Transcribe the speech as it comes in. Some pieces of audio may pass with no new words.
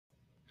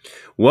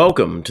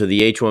Welcome to the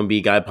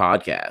H1B Guy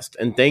podcast,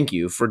 and thank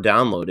you for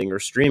downloading or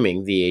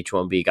streaming the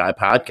H1B Guy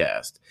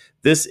podcast.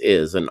 This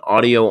is an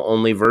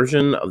audio-only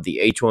version of the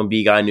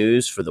H1B Guy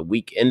news for the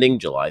week ending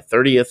July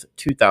 30th,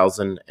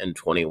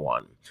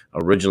 2021,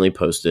 originally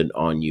posted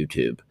on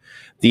YouTube.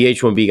 The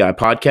H1B Guy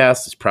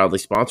podcast is proudly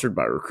sponsored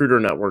by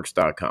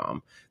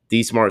RecruiterNetworks.com,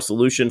 the smart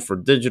solution for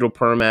digital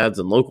perm ads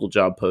and local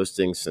job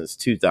postings since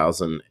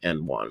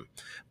 2001.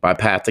 By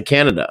Path to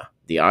Canada,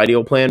 the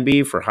ideal plan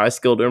B for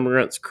high-skilled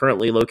immigrants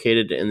currently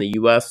located in the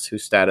U.S.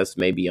 whose status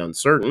may be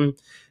uncertain,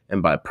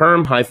 and by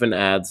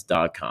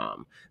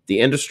perm-ads.com, the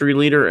industry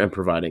leader in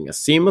providing a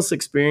seamless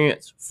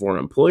experience for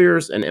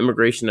employers and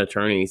immigration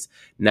attorneys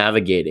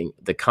navigating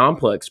the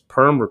complex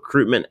perm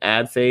recruitment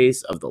ad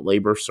phase of the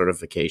labor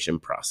certification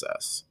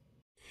process.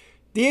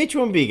 The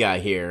H1B Guy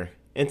here,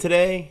 and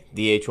today,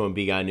 the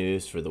H1B Guy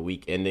news for the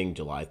week ending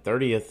July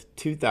 30th,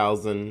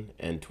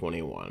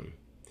 2021.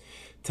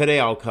 Today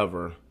I'll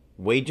cover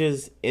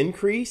wages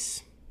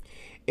increase,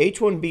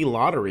 H1B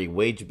lottery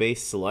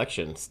wage-based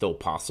selection still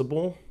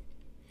possible,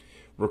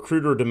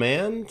 recruiter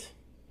demand,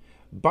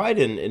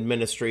 Biden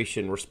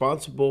administration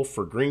responsible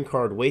for green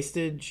card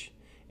wastage,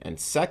 and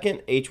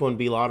second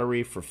H1B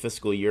lottery for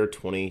fiscal year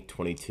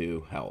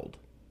 2022 held.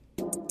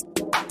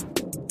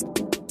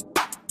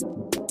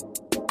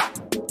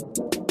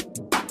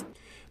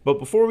 But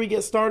before we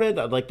get started,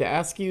 I'd like to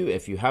ask you,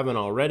 if you haven't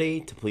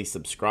already, to please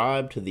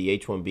subscribe to the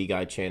H1B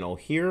Guy channel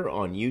here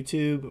on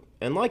YouTube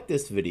and like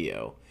this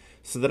video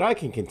so that I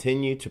can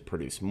continue to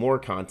produce more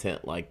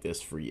content like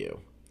this for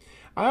you.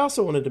 I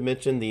also wanted to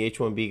mention the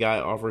H1B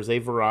Guy offers a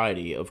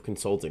variety of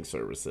consulting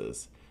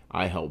services.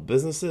 I help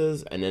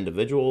businesses and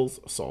individuals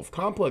solve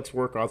complex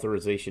work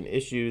authorization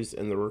issues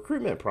in the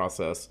recruitment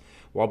process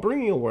while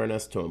bringing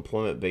awareness to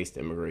employment-based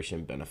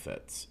immigration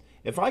benefits.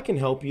 If I can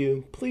help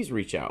you, please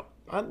reach out.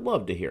 I'd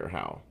love to hear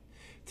how.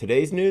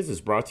 Today's news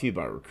is brought to you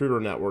by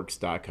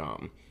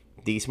RecruiterNetworks.com,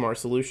 the smart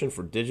solution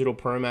for digital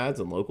perm ads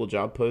and local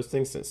job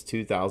postings since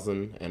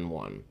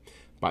 2001.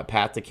 By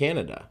Path to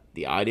Canada,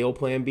 the ideal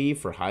plan B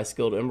for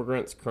high-skilled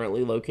immigrants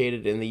currently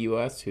located in the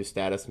U.S. whose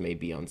status may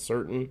be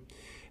uncertain.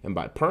 And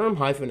by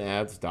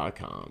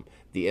perm-ads.com,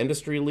 the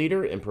industry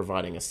leader in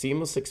providing a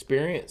seamless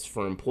experience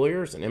for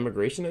employers and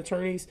immigration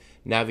attorneys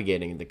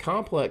navigating the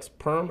complex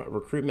perm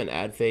recruitment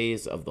ad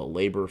phase of the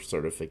labor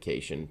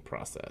certification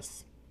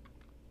process.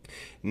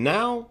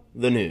 Now,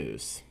 the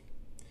news.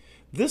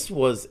 This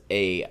was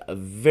a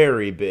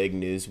very big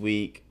news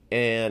week,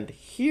 and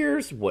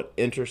here's what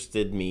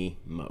interested me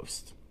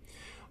most.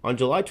 On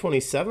July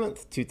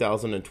 27th,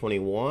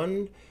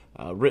 2021,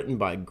 written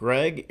by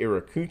Greg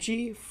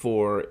Iracucci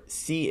for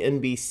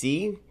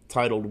CNBC,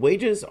 titled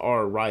 "Wages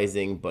Are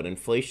Rising, but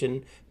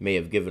Inflation May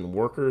Have Given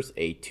Workers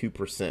a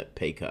 2%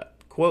 Pay Cut."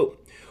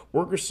 Quote,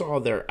 "Workers saw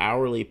their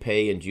hourly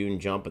pay in June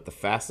jump at the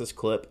fastest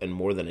clip in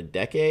more than a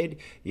decade,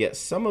 yet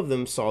some of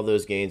them saw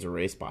those gains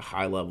erased by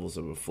high levels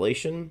of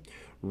inflation.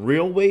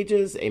 Real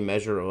wages, a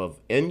measure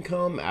of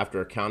income after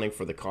accounting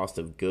for the cost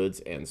of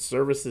goods and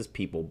services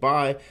people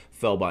buy,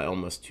 fell by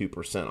almost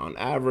 2% on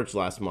average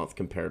last month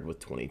compared with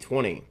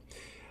 2020.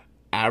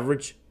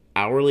 Average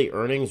hourly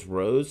earnings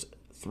rose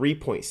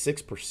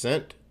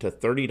 3.6% to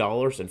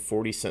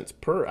 $30.40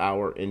 per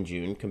hour in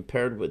June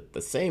compared with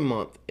the same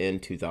month in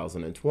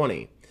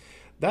 2020.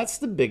 That's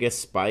the biggest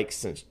spike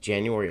since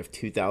January of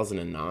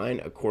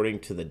 2009, according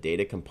to the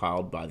data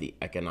compiled by the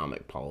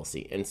Economic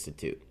Policy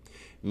Institute.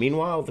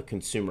 Meanwhile, the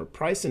Consumer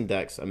Price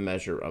Index, a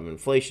measure of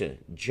inflation,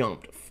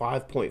 jumped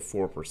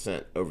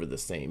 5.4% over the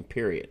same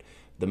period,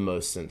 the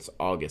most since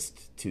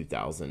August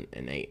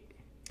 2008.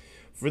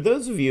 For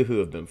those of you who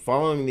have been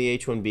following the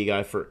H1B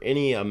Guy for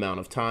any amount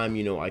of time,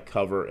 you know I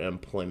cover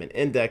employment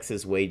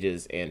indexes,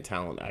 wages, and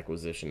talent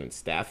acquisition and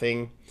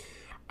staffing.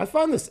 I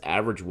find this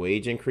average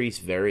wage increase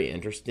very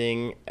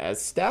interesting.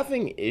 As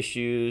staffing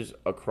issues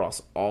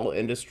across all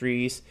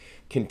industries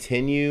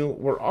continue,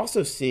 we're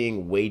also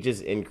seeing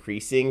wages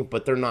increasing,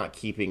 but they're not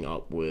keeping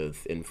up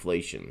with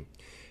inflation.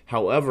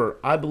 However,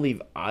 I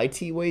believe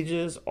IT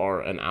wages are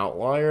an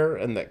outlier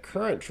and that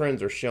current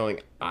trends are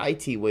showing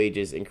IT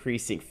wages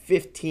increasing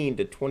 15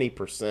 to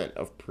 20%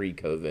 of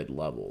pre-COVID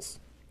levels.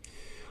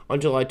 On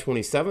July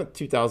 27,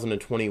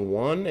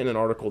 2021, in an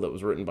article that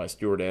was written by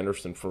Stuart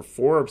Anderson for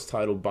Forbes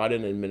titled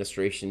 "Biden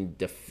Administration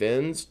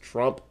Defends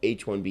Trump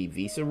H1B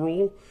Visa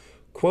Rule,"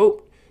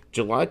 quote,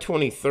 July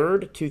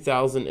 23,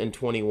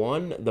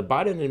 2021, the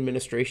Biden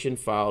administration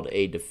filed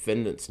a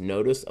defendant's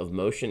notice of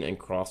motion and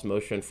cross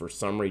motion for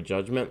summary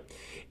judgment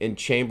in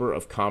Chamber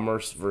of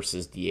Commerce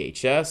versus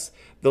DHS.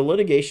 The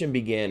litigation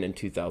began in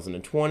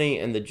 2020,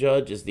 and the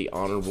judge is the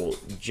Honorable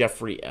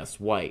Jeffrey S.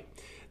 White.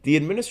 The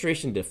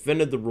administration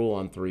defended the rule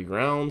on three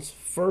grounds.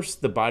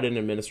 First, the Biden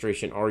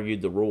administration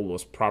argued the rule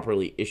was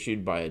properly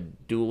issued by a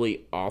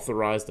duly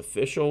authorized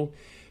official.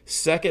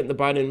 Second, the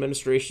Biden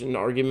administration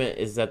argument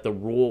is that the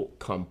rule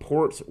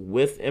comports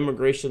with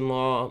immigration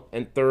law.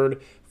 And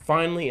third,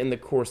 finally, in the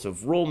course of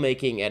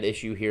rulemaking at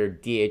issue here,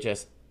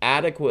 DHS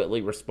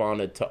adequately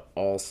responded to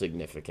all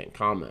significant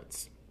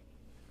comments.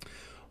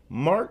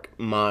 Mark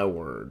my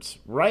words,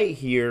 right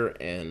here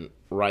in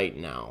right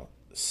now,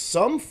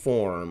 some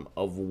form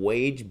of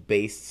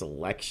wage-based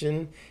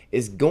selection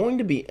is going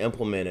to be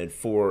implemented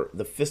for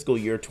the fiscal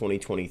year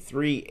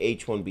 2023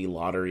 H1B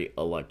lottery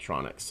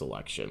electronic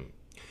selection.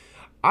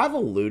 I've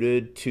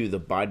alluded to the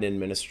Biden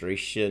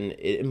administration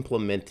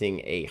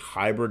implementing a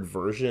hybrid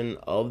version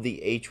of the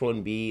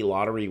H1B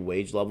lottery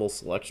wage level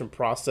selection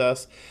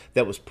process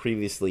that was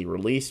previously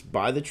released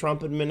by the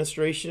Trump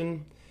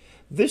administration.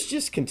 This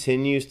just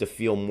continues to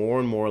feel more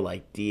and more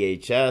like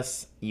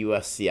DHS,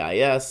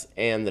 USCIS,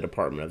 and the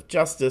Department of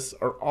Justice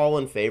are all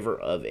in favor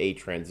of a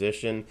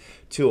transition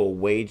to a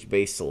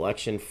wage-based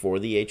selection for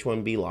the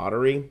H-1B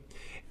lottery.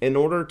 In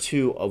order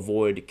to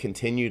avoid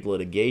continued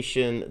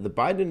litigation, the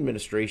Biden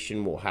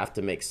administration will have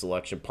to make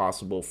selection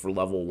possible for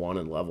level 1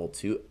 and level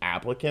 2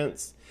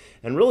 applicants.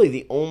 And really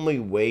the only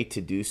way to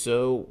do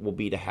so will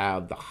be to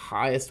have the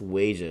highest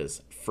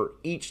wages for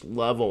each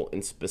level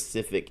in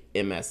specific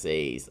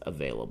MSAs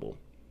available.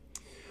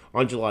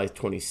 On July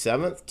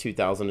 27th,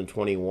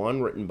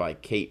 2021, written by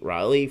Kate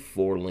Riley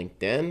for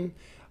LinkedIn,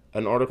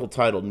 an article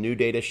titled "New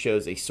Data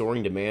Shows a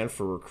Soaring Demand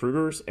for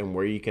Recruiters and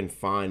Where You Can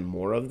Find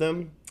More of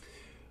Them."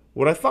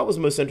 What I thought was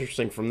most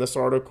interesting from this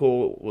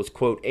article was,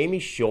 quote, Amy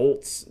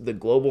Schultz, the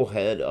global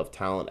head of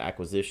talent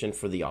acquisition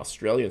for the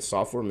Australian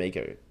software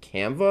maker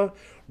Canva,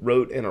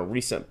 wrote in a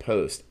recent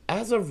post,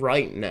 as of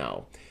right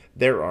now,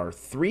 there are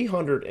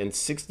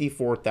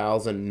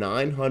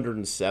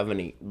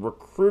 364,970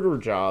 recruiter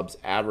jobs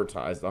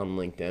advertised on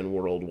LinkedIn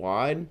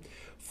worldwide.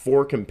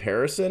 For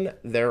comparison,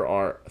 there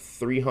are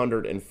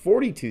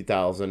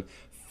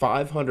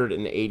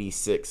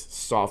 342,586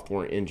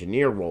 software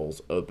engineer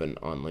roles open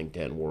on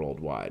LinkedIn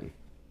worldwide.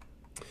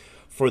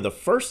 For the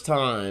first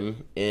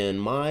time in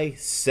my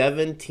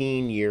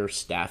 17-year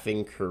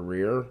staffing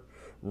career,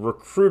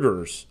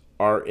 recruiters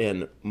are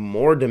in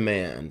more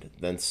demand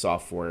than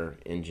software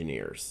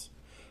engineers.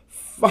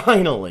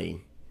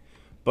 Finally!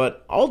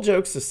 But all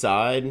jokes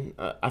aside,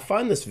 I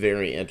find this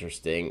very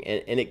interesting,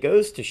 and it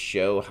goes to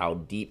show how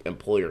deep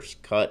employers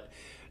cut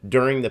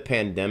during the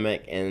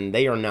pandemic, and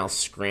they are now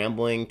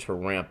scrambling to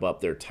ramp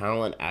up their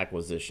talent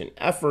acquisition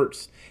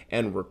efforts,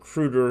 and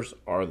recruiters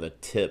are the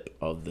tip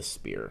of the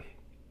spear.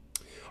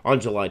 On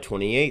July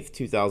 28,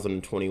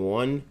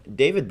 2021,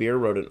 David Beer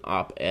wrote an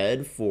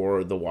op-ed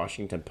for the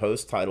Washington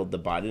Post titled "The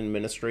Biden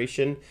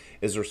Administration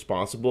is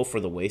Responsible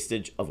for the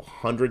Wastage of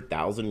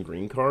 100,000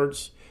 Green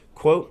Cards."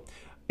 Quote,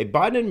 a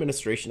Biden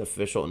administration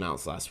official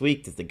announced last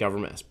week that the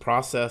government has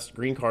processed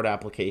green card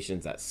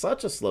applications at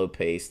such a slow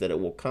pace that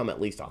it will come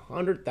at least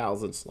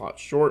 100,000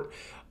 slots short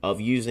of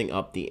using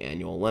up the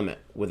annual limit.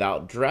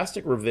 Without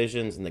drastic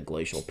revisions in the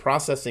glacial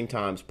processing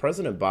times,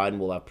 President Biden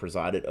will have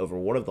presided over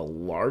one of the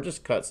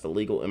largest cuts to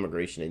legal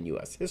immigration in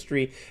U.S.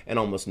 history, and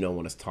almost no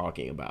one is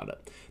talking about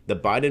it. The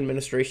Biden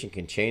administration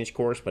can change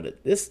course, but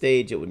at this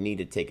stage, it would need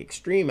to take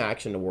extreme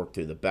action to work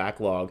through the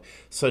backlog,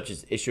 such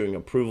as issuing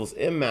approvals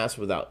en masse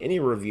without any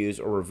reviews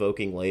or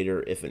revoking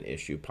later if an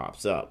issue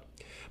pops up.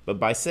 But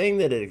by saying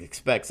that it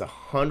expects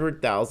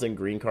 100,000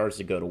 green cards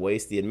to go to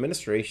waste, the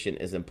administration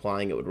is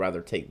implying it would rather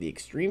take the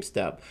extreme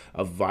step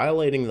of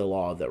violating the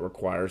law that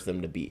requires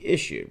them to be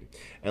issued.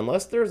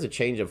 Unless there is a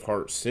change of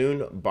heart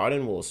soon,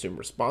 Biden will assume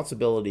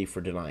responsibility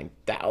for denying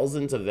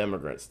thousands of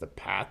immigrants the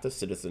path to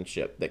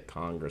citizenship that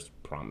Congress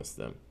promised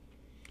them.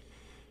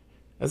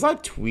 As I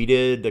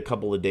tweeted a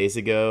couple of days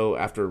ago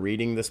after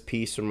reading this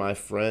piece from my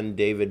friend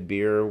David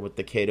Beer with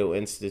the Cato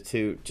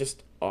Institute,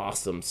 just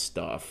awesome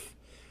stuff.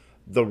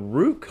 The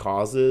root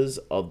causes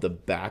of the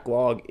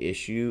backlog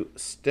issue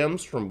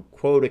stems from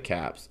quota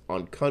caps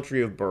on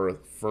country of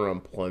birth for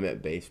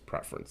employment-based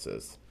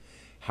preferences.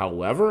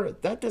 However,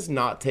 that does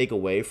not take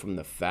away from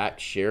the fact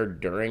shared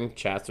during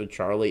Chats with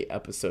Charlie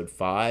episode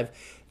 5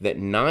 that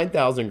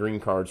 9,000 green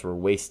cards were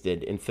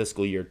wasted in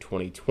fiscal year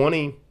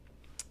 2020,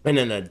 and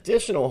an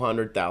additional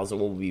 100,000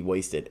 will be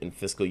wasted in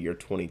fiscal year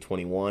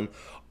 2021,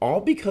 all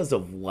because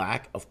of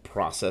lack of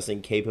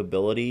processing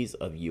capabilities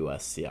of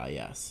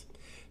USCIS.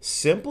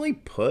 Simply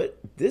put,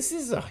 this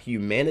is a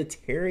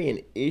humanitarian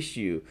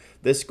issue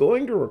that's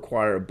going to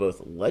require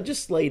both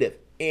legislative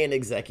and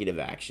executive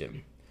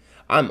action.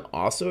 I'm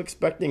also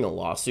expecting a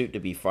lawsuit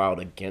to be filed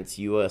against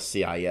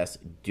USCIS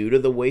due to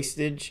the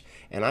wastage,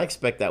 and I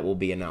expect that will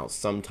be announced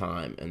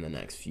sometime in the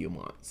next few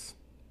months.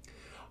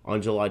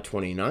 On July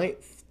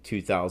 29th,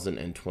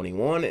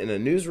 2021, in a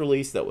news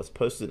release that was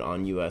posted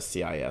on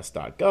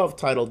USCIS.gov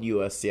titled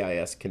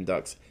USCIS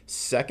conducts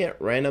second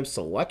random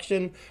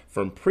selection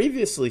from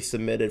previously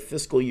submitted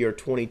fiscal year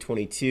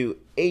 2022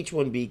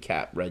 H1B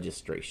cap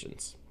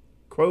registrations.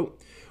 Quote,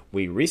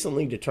 we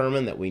recently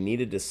determined that we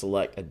needed to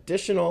select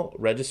additional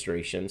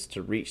registrations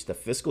to reach the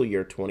fiscal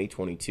year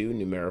 2022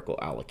 numerical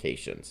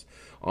allocations.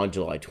 On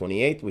July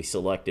 28th, we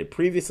selected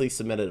previously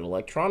submitted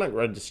electronic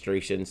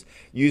registrations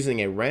using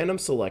a random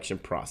selection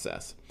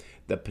process.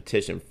 The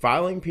petition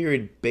filing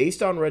period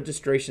based on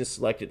registrations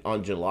selected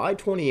on July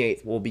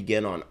 28th will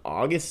begin on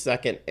August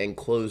 2nd and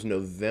close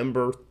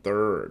November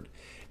 3rd.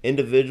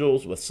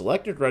 Individuals with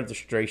selected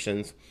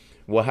registrations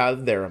will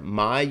have their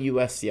My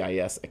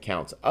USCIS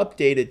accounts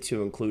updated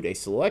to include a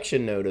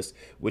selection notice,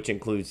 which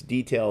includes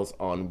details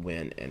on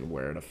when and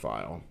where to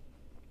file.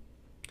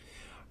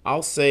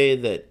 I'll say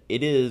that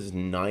it is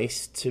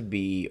nice to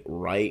be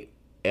right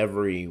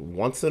every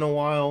once in a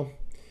while.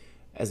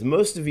 As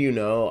most of you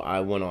know,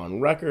 I went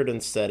on record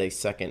and said a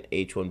second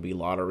H1B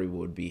lottery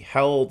would be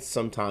held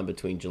sometime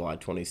between July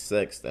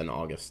 26th and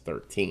August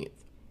 13th.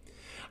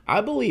 I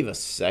believe a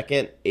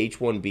second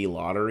H1B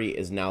lottery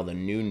is now the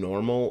new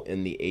normal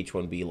in the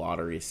H1B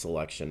lottery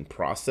selection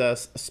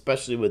process,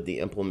 especially with the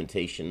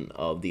implementation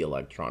of the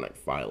electronic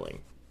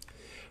filing.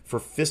 For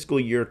fiscal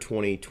year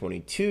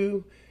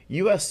 2022,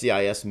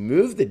 USCIS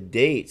moved the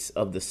dates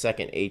of the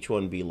second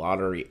H1B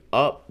lottery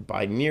up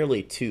by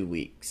nearly 2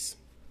 weeks.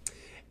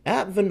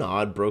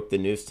 Vinod broke the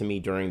news to me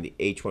during the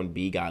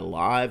H1B Guy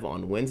Live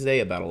on Wednesday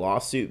about a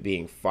lawsuit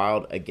being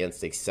filed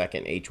against a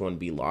second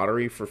H1B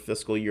lottery for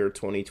fiscal year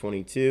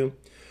 2022.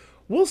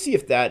 We'll see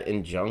if that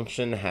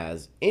injunction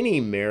has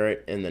any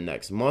merit in the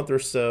next month or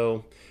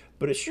so,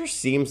 but it sure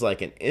seems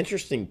like an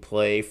interesting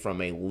play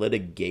from a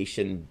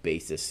litigation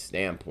basis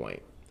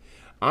standpoint.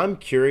 I'm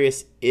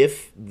curious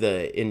if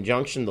the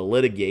injunction, the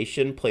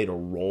litigation, played a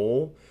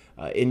role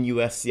in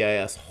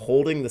USCIS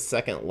holding the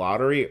second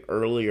lottery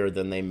earlier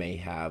than they may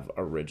have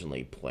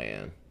originally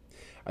planned.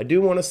 I do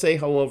want to say,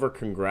 however,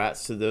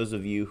 congrats to those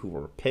of you who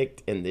were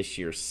picked in this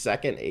year's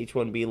second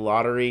H1B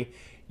lottery.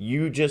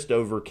 You just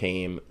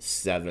overcame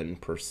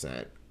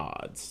 7%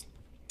 odds.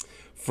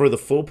 For the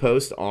full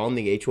post on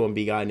the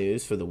H1B Guy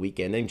news for the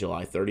week ending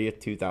July 30th,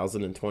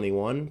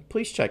 2021,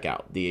 please check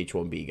out the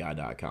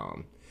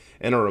H1BGuy.com.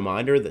 And a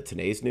reminder that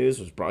today's news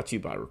was brought to you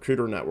by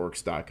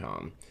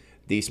RecruiterNetworks.com,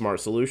 the smart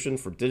solution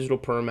for digital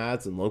perm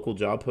ads and local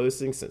job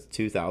postings since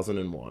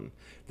 2001.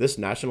 This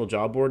national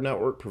job board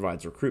network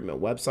provides recruitment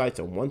websites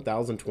in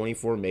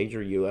 1,024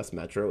 major U.S.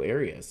 metro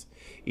areas.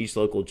 Each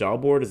local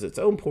job board is its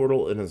own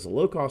portal and is a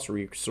low-cost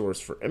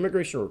resource for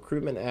immigration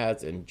recruitment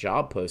ads and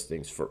job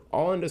postings for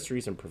all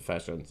industries and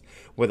professions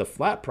with a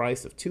flat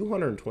price of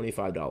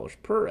 $225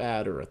 per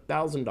ad or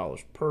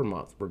 $1,000 per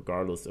month,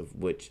 regardless of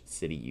which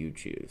city you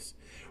choose.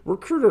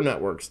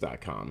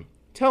 RecruiterNetworks.com.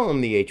 Tell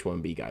them the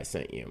H1B Guy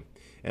sent you.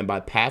 And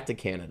by Path to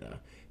Canada.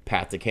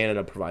 Path to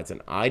Canada provides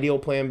an ideal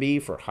plan B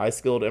for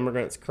high-skilled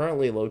immigrants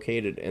currently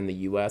located in the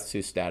U.S.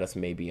 whose status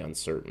may be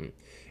uncertain.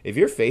 If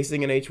you're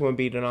facing an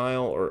H-1B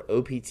denial or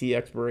OPT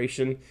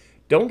expiration,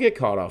 don't get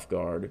caught off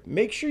guard.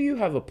 Make sure you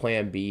have a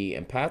plan B,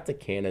 and Path to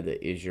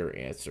Canada is your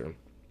answer.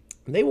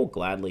 They will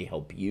gladly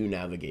help you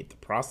navigate the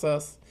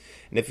process.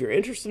 And if you're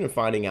interested in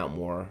finding out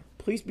more,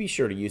 please be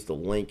sure to use the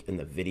link in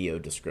the video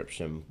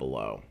description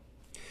below.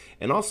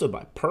 And also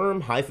by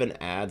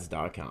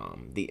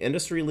perm-ads.com, the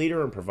industry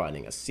leader in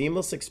providing a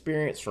seamless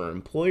experience for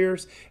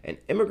employers and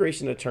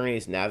immigration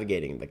attorneys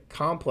navigating the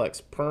complex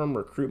perm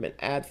recruitment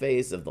ad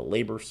phase of the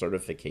labor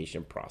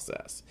certification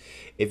process.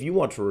 If you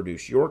want to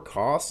reduce your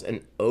costs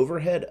and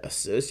overhead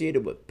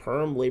associated with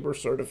perm labor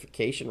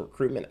certification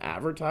recruitment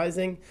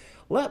advertising,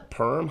 let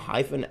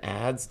perm-ads.com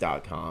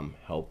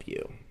help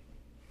you.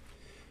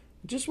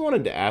 Just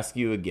wanted to ask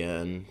you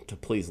again to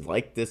please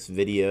like this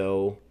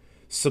video,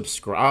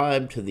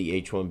 subscribe to the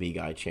H1B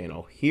Guy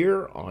channel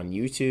here on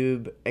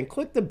YouTube, and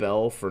click the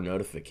bell for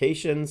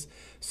notifications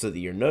so that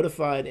you're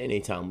notified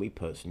anytime we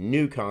post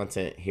new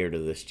content here to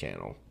this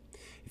channel.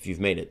 If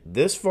you've made it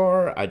this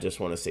far, I just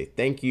want to say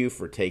thank you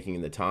for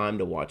taking the time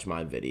to watch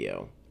my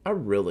video. I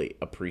really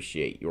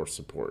appreciate your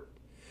support.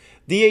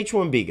 The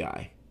H1B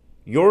Guy,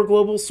 your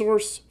global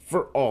source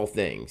for all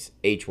things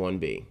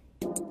H1B.